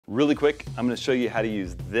Really quick, I'm going to show you how to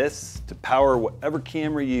use this to power whatever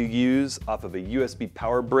camera you use off of a USB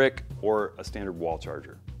power brick or a standard wall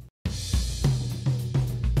charger.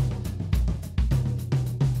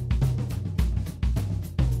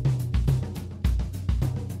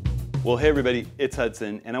 Well, hey everybody, it's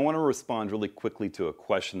Hudson, and I want to respond really quickly to a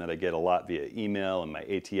question that I get a lot via email and my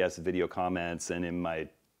ATS video comments and in my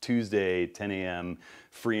Tuesday 10 a.m.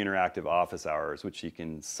 free interactive office hours, which you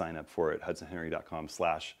can sign up for at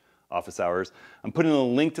hudsonhenry.com/office hours. I'm putting a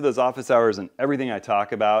link to those office hours and everything I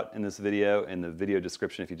talk about in this video in the video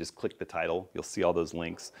description. If you just click the title, you'll see all those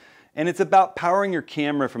links. And it's about powering your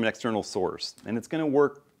camera from an external source. And it's going to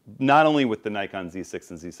work not only with the Nikon Z6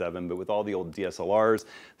 and Z7, but with all the old DSLRs,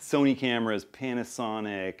 Sony cameras,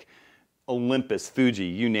 Panasonic, Olympus, Fuji,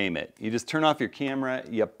 you name it. You just turn off your camera,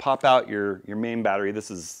 you pop out your main battery. This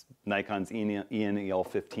is Nikon's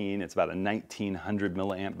EN-EL15. It's about a 1900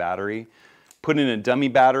 milliamp battery. Put in a dummy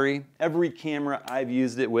battery. Every camera I've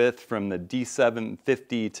used it with, from the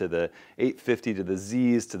D750 to the 850 to the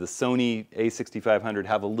Zs to the Sony A6500,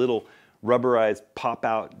 have a little rubberized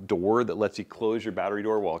pop-out door that lets you close your battery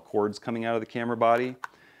door while a cord's coming out of the camera body.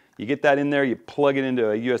 You get that in there, you plug it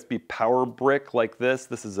into a USB power brick like this.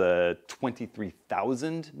 This is a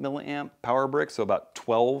 23,000 milliamp power brick, so about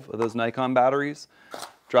 12 of those Nikon batteries.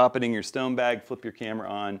 Drop it in your stone bag, flip your camera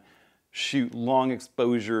on, shoot long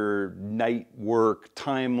exposure, night work,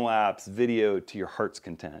 time-lapse video to your heart's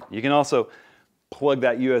content. You can also plug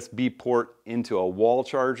that USB port into a wall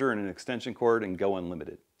charger and an extension cord and go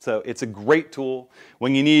unlimited. So it's a great tool.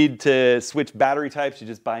 When you need to switch battery types, you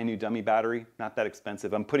just buy a new dummy battery. Not that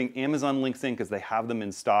expensive. I'm putting Amazon links in because they have them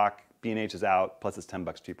in stock. B&H is out, plus it's 10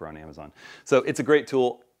 bucks cheaper on Amazon. So it's a great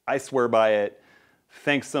tool. I swear by it.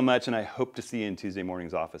 Thanks so much, and I hope to see you in Tuesday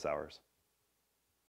morning's office hours.